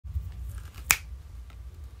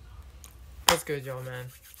What's good, y'all, man?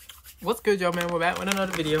 What's good, y'all, man? We're back with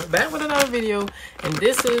another video. And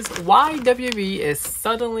this is why WWE is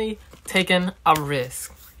suddenly taking a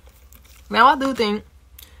risk. Now, I do think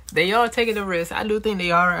they are taking a risk. I do think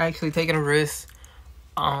they are actually taking a risk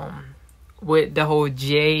with the whole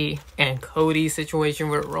Jay and Cody situation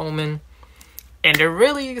with Roman. And they're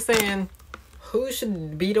really saying who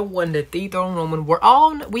should be the one to dethrone Roman.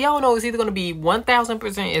 We all know it's either going to be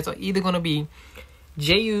 1000%. It's either going to be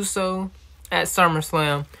Jey Uso at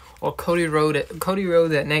SummerSlam or Cody Rhodes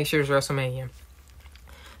at next year's WrestleMania.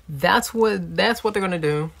 That's what they're gonna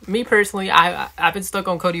do. Me personally, I've been stuck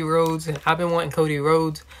on Cody Rhodes, and I've been wanting Cody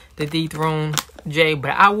Rhodes to dethrone Jay,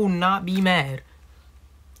 but I will not be mad,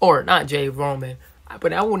 or not Jay, Roman,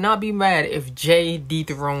 but I will not be mad if Jay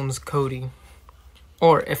dethrones Cody,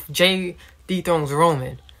 or if Jay dethrones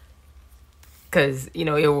Roman, because it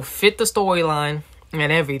will fit the storyline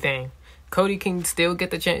and everything. Cody can still get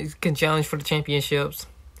the can challenge for the championships,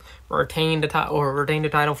 retain the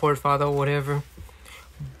title for his father or whatever.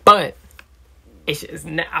 But it's just,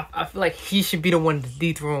 I feel like he should be the one to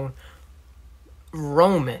dethrone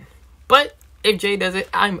Roman. But if Jay does it,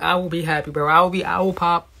 I will be happy, bro. I will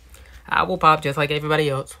pop just like everybody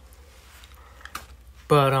else.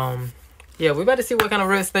 But yeah, we're about to see what kind of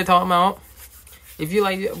risk they're talking about. If you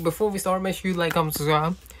like, before we start, make sure you like, comment,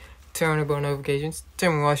 subscribe. Turn on the bell notifications.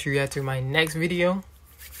 Tell me what you react to my next video.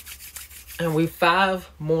 And we 5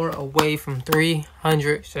 more away from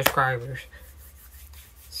 300 subscribers.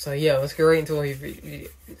 So yeah, let's get right into the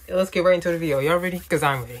video. Y'all ready? Because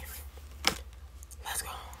I'm ready. Let's go.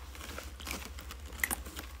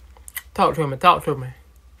 Talk to me.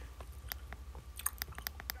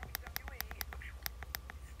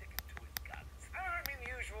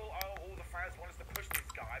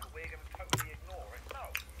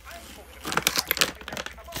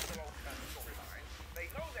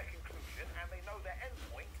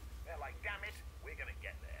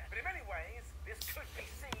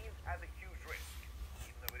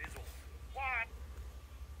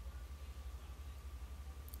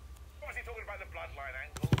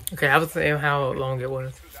 Okay, I was saying how long it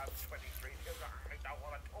was. I don't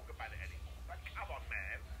want to talk about it anymore. But come on,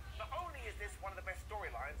 man. Not only is this one of the best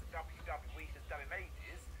storylines that WWE has done in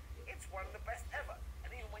ages, it's one of the best ever.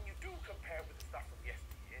 And even when you do compare with the stuff from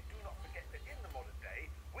yesteryear, do not forget that in the modern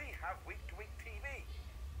day, we have week-to-week TV.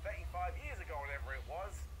 35 years ago, whatever it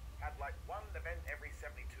was, had like one event every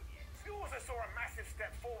 72 years. We also saw a massive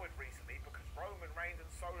step forward recently because Roman Reigns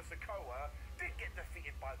and Solo Sikoa did get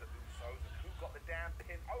defeated by the Usos, and who got the damn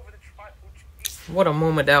pin over the Tribal Chief. What a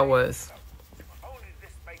moment that was. Only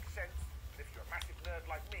this makes sense. If you're a massive nerd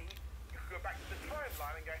like me, you can go back to the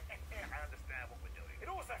timeline and go, I understand what we're doing. It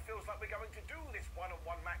also feels like we're going to do this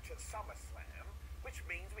one-on-one match at SummerSlam, which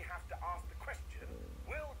means we have to ask the question,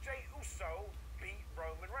 will Jey Uso beat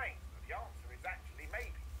Roman Reigns? The answer is actually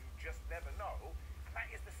maybe. You just never know. And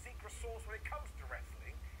that is the secret sauce when it comes to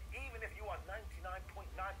wrestling. Even if you are 99.9%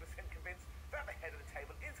 convinced that the head of the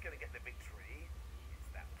table is going to get the victory,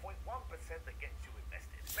 it's that 0.1% that gets you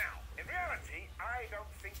invested. Now, in reality, I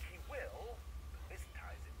don't think he will. This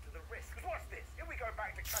ties into the risk. Because what's this? If we go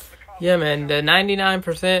back to Clash of the Castle, Yeah, man, the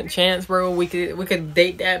 99% chance, bro. We could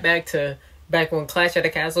date that back when Clash of the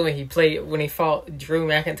Castle when he fought Drew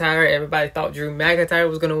McIntyre. Everybody thought Drew McIntyre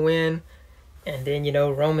was gonna win, and then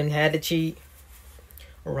Roman had to cheat.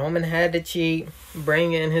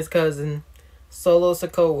 Bring in his cousin Solo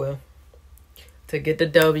Sikoa to get the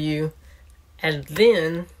W, and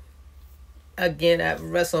then again at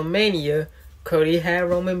WrestleMania, Cody had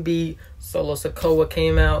Roman beat. Solo Sikoa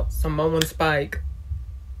came out. Samoan Spike,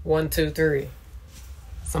 1, 2, 3.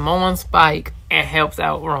 Samoan Spike and helps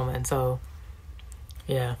out Roman. So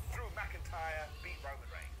yeah. Drew McIntyre beat Roman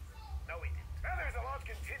Reigns. No, he didn't. Now there's a large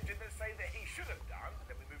contingent that say that he should have done.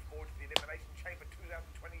 Then we move forward to the Elimination Chamber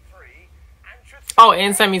 2023 and should. Oh,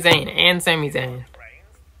 and Sami Zayn. Reigns, maybe,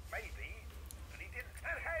 and he didn't.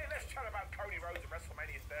 And hey, let's chat about Cody Rhodes at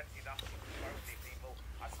WrestleMania 30 nothing. So many people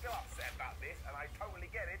are still upset about this, and I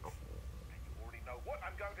totally get it. And you already know what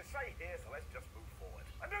I'm going to say here, so let's just move forward.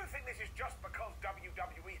 I don't think this is just because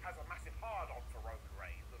WWE has a massive hard-on for Roman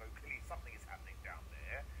Reigns, although clearly something is happening down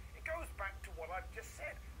there. It goes back to what I've just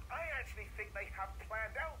said. I actually think they have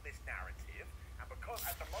planned out this narrative, and because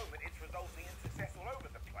at the moment it's resulting in success all over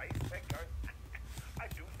the place, they're going, I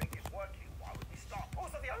do think it's working. Why would we stop?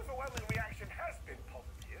 Also, the overwhelming reaction has been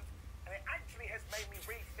positive, and it actually has made me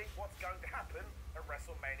rethink what's going to happen at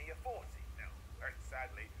WrestleMania 40. Now, very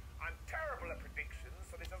sadly, I'm terrible at predictions,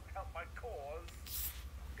 so this doesn't help my cause.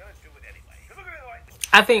 I'm going to do it anyway. Look at it like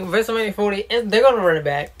I think WrestleMania 40, they're going to run it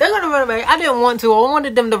back. I didn't want to. I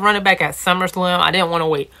wanted them to run it back at SummerSlam. I didn't want to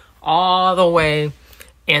wait all the way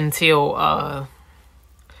until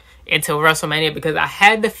WrestleMania, because I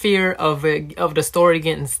had the fear of the story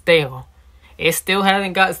getting stale. It still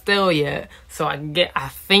hasn't got stale yet, so I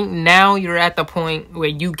think now you're at the point where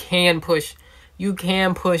you can push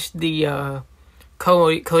the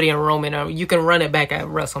Cody and Roman. You can run it back at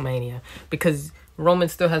WrestleMania, because Roman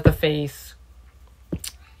still has to face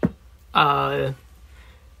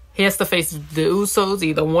he has to face the Usos,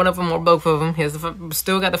 either one of them or both of them. He has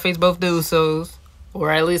still got to face both the Usos,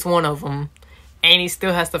 or at least one of them, and he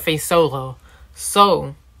still has to face Solo.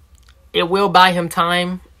 So it will buy him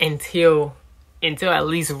time until at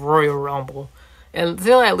least Royal Rumble.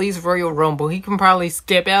 Until at least Royal Rumble, he can probably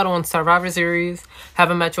skip out on Survivor Series,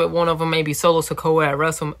 have a match with one of them, maybe Solo Sikoa at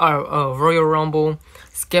Royal Rumble,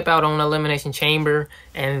 skip out on Elimination Chamber,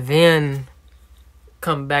 and then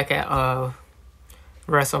come back at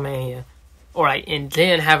WrestleMania, and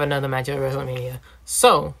then have another match at WrestleMania.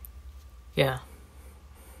 So, yeah.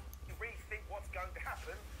 Rethink what's going to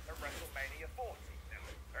happen at WrestleMania 40. Now,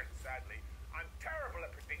 very sadly, I'm terrible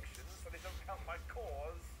at predictions, so they don't help my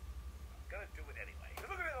cause. I'm going to do it anyway.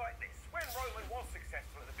 Look at it like this. When Roman was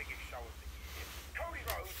successful at the biggest show of the year, Cody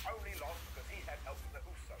Rhodes only lost because he had help from the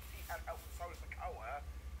Usos. He had help from Solo Sikoa,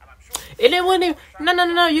 and I'm sure... And it wasn't even...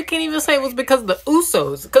 No. You can't even say it was because of the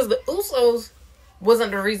Usos. Because the Usos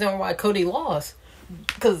wasn't the reason why Cody lost.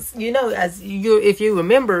 Because, if you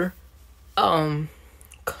remember,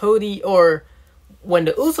 Cody, or when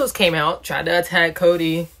the Usos came out, tried to attack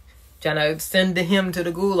Cody, trying to send him to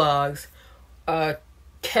the gulags,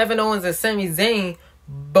 Kevin Owens and Sami Zayn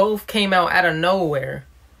both came out out of nowhere.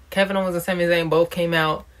 Kevin Owens and Sami Zayn both came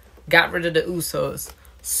out, got rid of the Usos.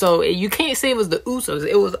 So you can't say it was the Usos.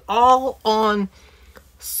 It was all on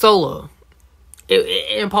Solo.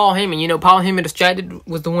 And Paul Heyman. Paul Heyman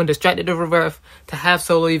was the one distracted the ref to have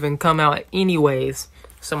Solo even come out anyways.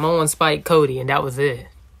 Samoan spiked Cody, and that was it.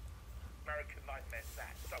 American Nightmare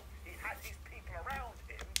sat. So he had his people around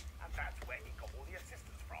him, and that's where he got all the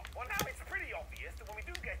assistance from. Well, now it's pretty obvious that when we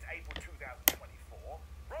do get to April 2024,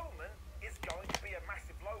 Roman is going to be a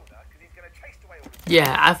massive loner, because he's going to chase away all the...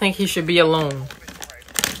 Yeah, I think he should be alone.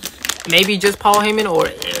 Maybe just Paul Heyman,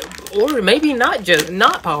 or maybe not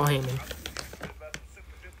Paul Heyman.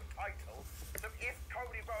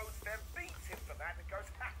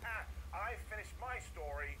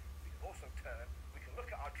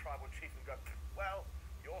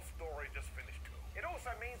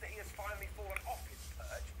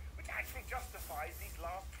 Justifies these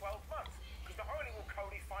last 12 months, because not only will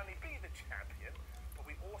Cody finally be the champion, but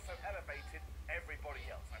we've also elevated everybody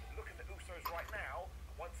else. I mean, look at the Usos right now.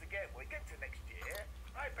 Once again, when we get to next year,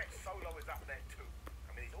 I bet Solo is up there too.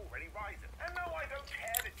 I mean, he's already rising. And no, I don't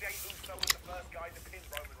care that Jey Uso was the first guy to pin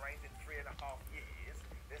Roman Reigns in 3.5 years.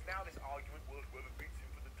 There's now this argument, well, whoever beats him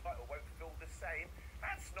for the title won't feel the same.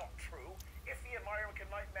 That's not true. If the American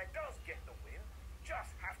Nightmare does get the win,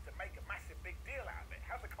 just have to make a massive big deal out of it.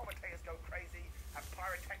 Have the commentators go crazy, have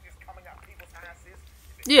pyrotechnics coming up people's asses.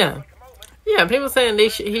 Yeah. Yeah, people saying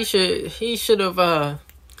he should have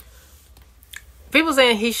people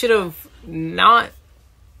saying he should have not,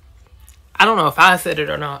 I don't know if I said it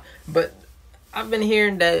or not, but I've been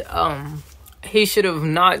hearing that he should have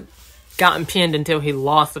not gotten pinned until he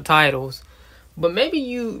lost the titles. But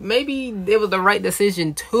maybe it was the right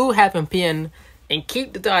decision to have him pinned and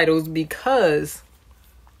keep the titles, because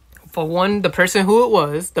for one, the person who it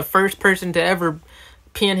was, the first person to ever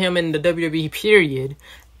pin him in the WWE period,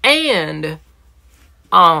 and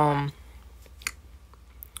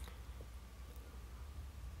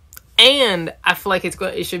I feel like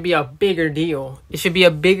it should be a bigger deal. It should be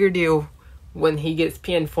a bigger deal when he gets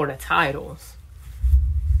pinned for the titles.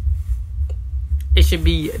 It should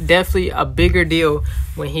be definitely a bigger deal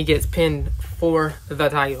when he gets pinned for the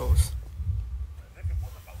titles.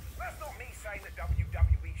 That's not me saying that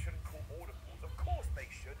WWE shouldn't call audibles. Of course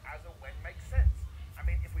they should, as and when makes sense. I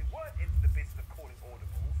mean, if we weren't into the business of calling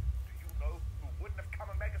audibles, do you know who wouldn't have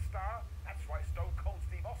come a megastar? That's right, Stone Cold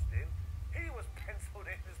Steve Austin. He was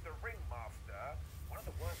penciled in as the ringmaster. One of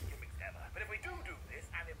the worst gimmicks ever. But if we do this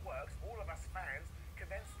and it works, all of us fans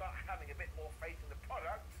can then start having a bit more faith in the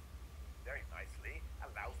product. Very nicely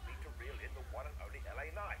allows me to reel in the one and only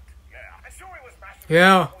LA Knight. Yeah, I'm sure it was massively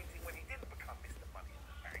disappointing when he didn't become Mr. Money in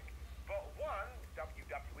the Bank. But one,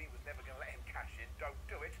 WWE was never going to let him cash in, don't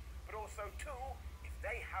do it. But also two, if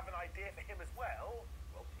they have an idea for him as well,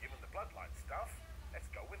 given the bloodline stuff, let's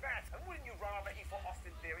go with that. And wouldn't you rather he fought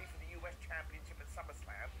Austin Theory for the US Championship at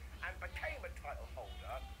SummerSlam and became a title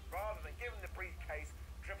holder, rather than giving the briefcase?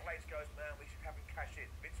 Triple H goes, man, we should have him cash in.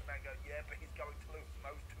 Vince McMahon goes, yeah, but he's going to lose.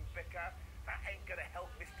 And those two bicker. That ain't going to help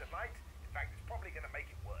Mr. Knight. In fact, it's probably going to make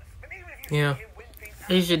it worse. Yeah,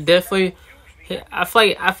 he should definitely. I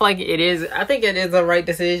feel like it is. I think it is the right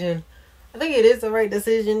decision. I think it is the right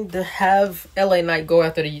decision to have LA Knight go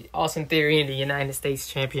after the Austin Theory in the United States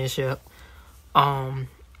Championship. And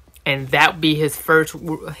that be his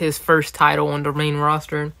first title on the main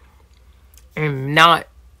roster, and not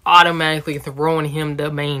automatically throwing him the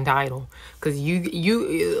main title. Because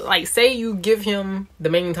you like, say you give him the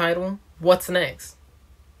main title, what's next?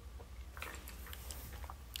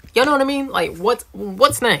 You know what I mean? Like,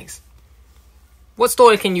 what's next? What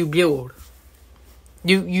story can you build?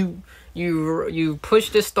 You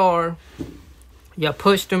pushed the star. You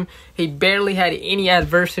pushed him. He barely had any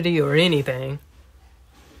adversity or anything.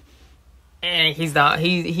 And he's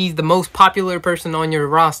the most popular person on your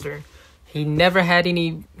roster. He hasn't had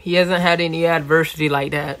any adversity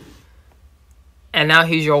like that. And now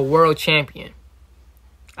he's your world champion.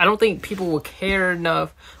 I don't think people will care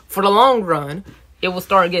enough. For the long run, it will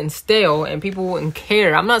start getting stale and people wouldn't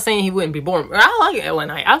care. I'm not saying he wouldn't be boring. I like LA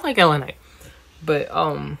Knight. But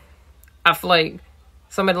I feel like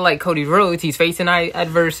somebody like Cody Rhodes, he's facing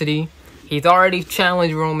adversity. He's already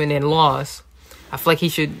challenged Roman and lost. I feel like he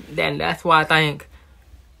should, and that's why I think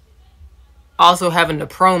also having the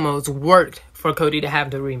promos worked for Cody to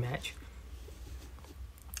have the rematch.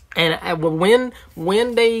 And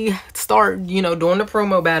when they start, doing the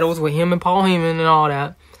promo battles with him and Paul Heyman and all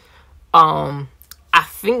that, I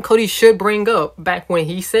think Cody should bring up back when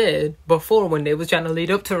he said before, when they was trying to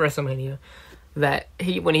lead up to WrestleMania, that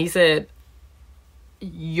when he said,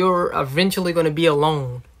 "You're eventually going to be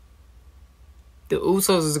alone. The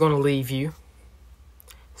Usos is going to leave you.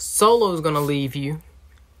 Solo's going to leave you.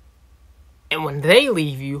 And when they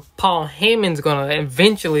leave you, Paul Heyman's going to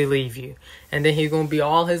eventually leave you. And then he's going to be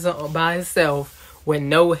all by himself with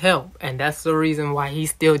no help. And that's the reason why he's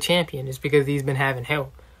still champion, is because he's been having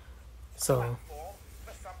help." So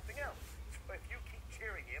For something else. So if you keep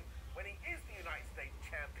cheering him when he is the United States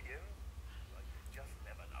champion, well, you just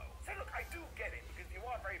never know. So look, I do get it, because you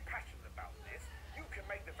are very passionate about this. You can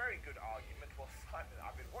make the very good argument, well, Simon,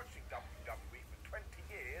 I've been watching WWE for 20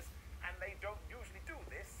 years, and they don't usually do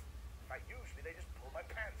this. In fact, usually they just pull my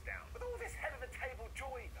pants down. With all this head of the table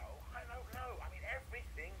joy, though, I don't know. I mean,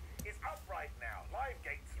 everything is up right now. Live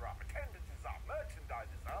gates are up, attendance is up,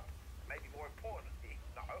 merchandise is up, and maybe more importantly,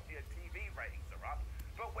 not only are TV ratings are up,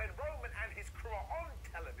 but when Roman and his crew are on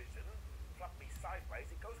television, flip me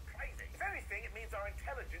sideways, it goes crazy. If anything, it means our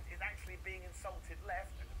intelligence is actually being insulted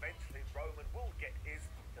left, and eventually Roman will get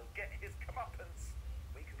he'll get his comeuppance.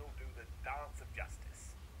 We can all do the dance of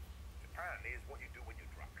justice, which apparently is what you do when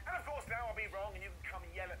you're drunk. And of course, now I'll be wrong, and you can come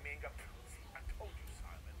and yell at me and go, "See, I told you,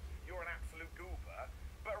 Simon, you're an absolute goober."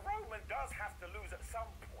 But Roman does have to lose at some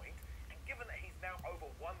point, and given that he's now over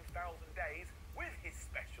 1,000 days with his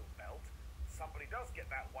special belt, somebody does get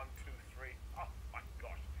that 1, 2, 3. Oh my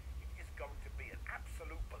gosh, it is going to be an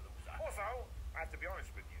absolute palooza. Also, I have to be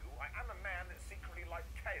honest with you, I am a man that secretly likes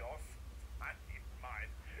chaos. And in mind,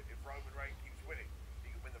 if Roman Reigns keeps winning, he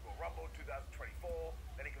can win the Royal Rumble 2024,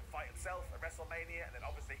 then he can fight himself at WrestleMania, and then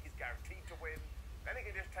obviously he's guaranteed to win. Then he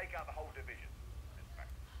can just take out the whole division. In fact,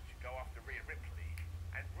 he should go after Rhea Ripley,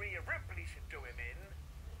 and Rhea Ripley should do him in.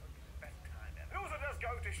 Best time ever. It also does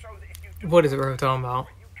go to show that if you do, what is it we're talking about?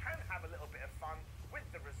 you can have a little bit of fun with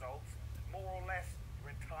the results, more or less your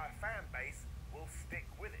entire fan base will stick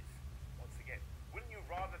with it. Once again, wouldn't you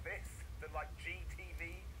rather this than like GTV?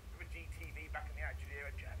 Remember GTV back in the Attitude Era?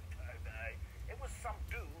 It was some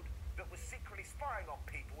dude that was secretly spying on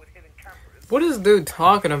people with hidden cameras. What is dude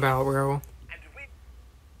talking about, bro? And with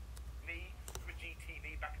me, with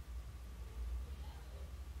GTV back.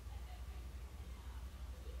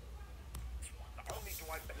 Not only do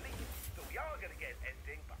I believe that we are going to get an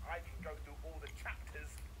ending, but I can go through all the chapters,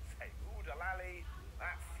 say, ooh, lally,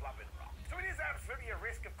 that's flubbing rock. So it is absolutely a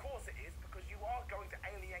risk, of course it is, because you are going to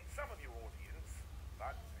alienate some of your audience.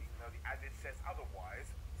 But even though the adage says otherwise,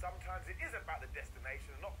 sometimes it is about the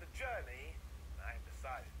destination and not the journey. And I have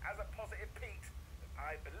decided, as a positive Pete, that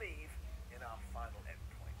I believe in our final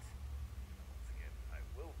endpoint. Once again, I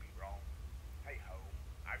will be wrong. Hey ho,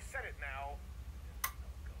 I've said it now. There's no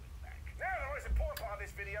going back. Now, the most important part of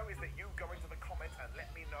this video is that you go into the comments and let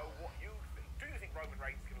me know what you think. Do you think Roman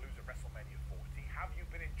Reigns can lose at WrestleMania 40? Have you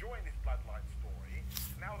been enjoying this bloodline story?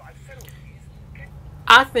 Now that I've said all these,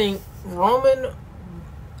 I think Roman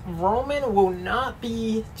will not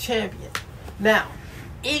be champion. Now,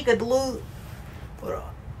 he could lose.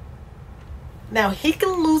 Now, he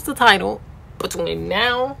can lose the title between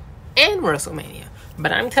now and WrestleMania.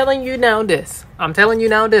 But I'm telling you now this.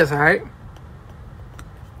 Alright?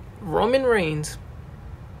 Roman Reigns.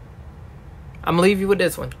 I'm gonna leave you with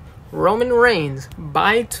this one. Roman Reigns,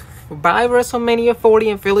 by by WrestleMania 40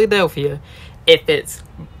 in Philadelphia. If it's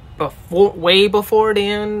way before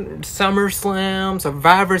then, SummerSlam,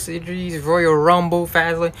 Survivor Series, Royal Rumble,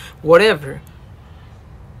 Fastlane, whatever,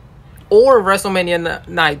 or WrestleMania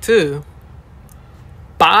Night 2,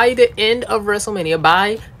 by the end of WrestleMania,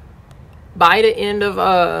 by the end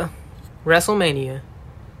of WrestleMania,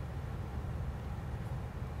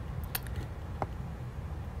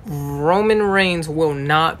 Roman Reigns will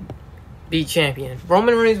not be champion.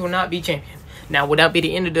 Roman Reigns will not be champion. Now, would that be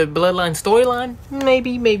the end of the Bloodline storyline?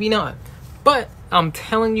 Maybe, maybe not. But I'm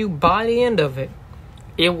telling you, by the end of it,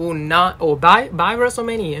 it will not, or by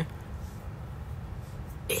WrestleMania,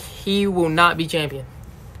 he will not be champion.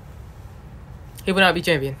 He will not be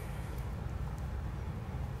champion.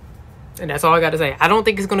 And that's all I got to say. I don't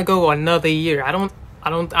think it's gonna go another year. I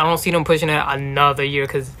don't see them pushing it another year,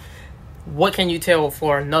 because what can you tell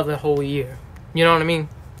for another whole year? You know what I mean?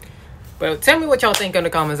 But tell me what y'all think in the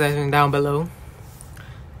comment section down below.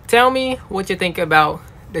 Tell me what you think about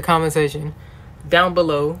the comment section down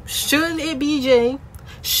below. Should it be Jay?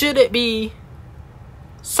 Should it be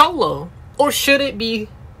Solo? Or should it be...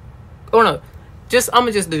 Oh no. I'm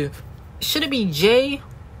gonna just do... Should it be Jay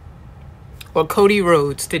or Cody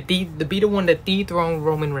Rhodes to be the one that dethroned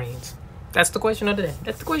Roman Reigns? That's the question of the day.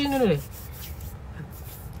 That's the question of the day.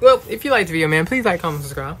 Well, if you liked the video, man, please like, comment,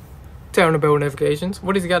 subscribe. Turn on the bell notifications.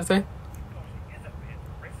 What does he got to say?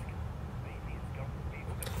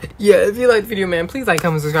 Yeah, if you liked the video, man, please like,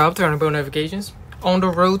 comment, subscribe. Turn on the bell notifications. On the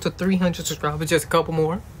road to 300 subscribers. Just a couple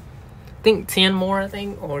more. I think 10 more,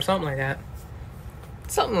 or something like that.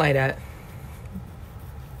 Something like that.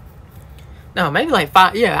 No, maybe like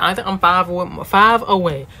 5. Yeah, I think I'm 5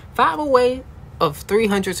 away. 5 away of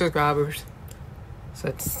 300 subscribers. So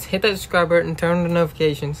hit that subscribe button, turn on the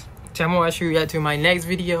notifications. Tell me what I should react to my next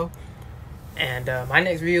video. And my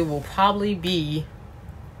next video will probably be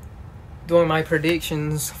doing my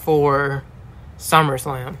predictions for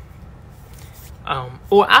SummerSlam.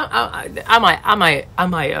 Or I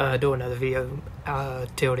might do another video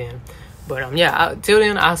till then. But yeah, till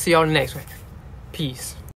then, I'll see y'all in the next one. Peace.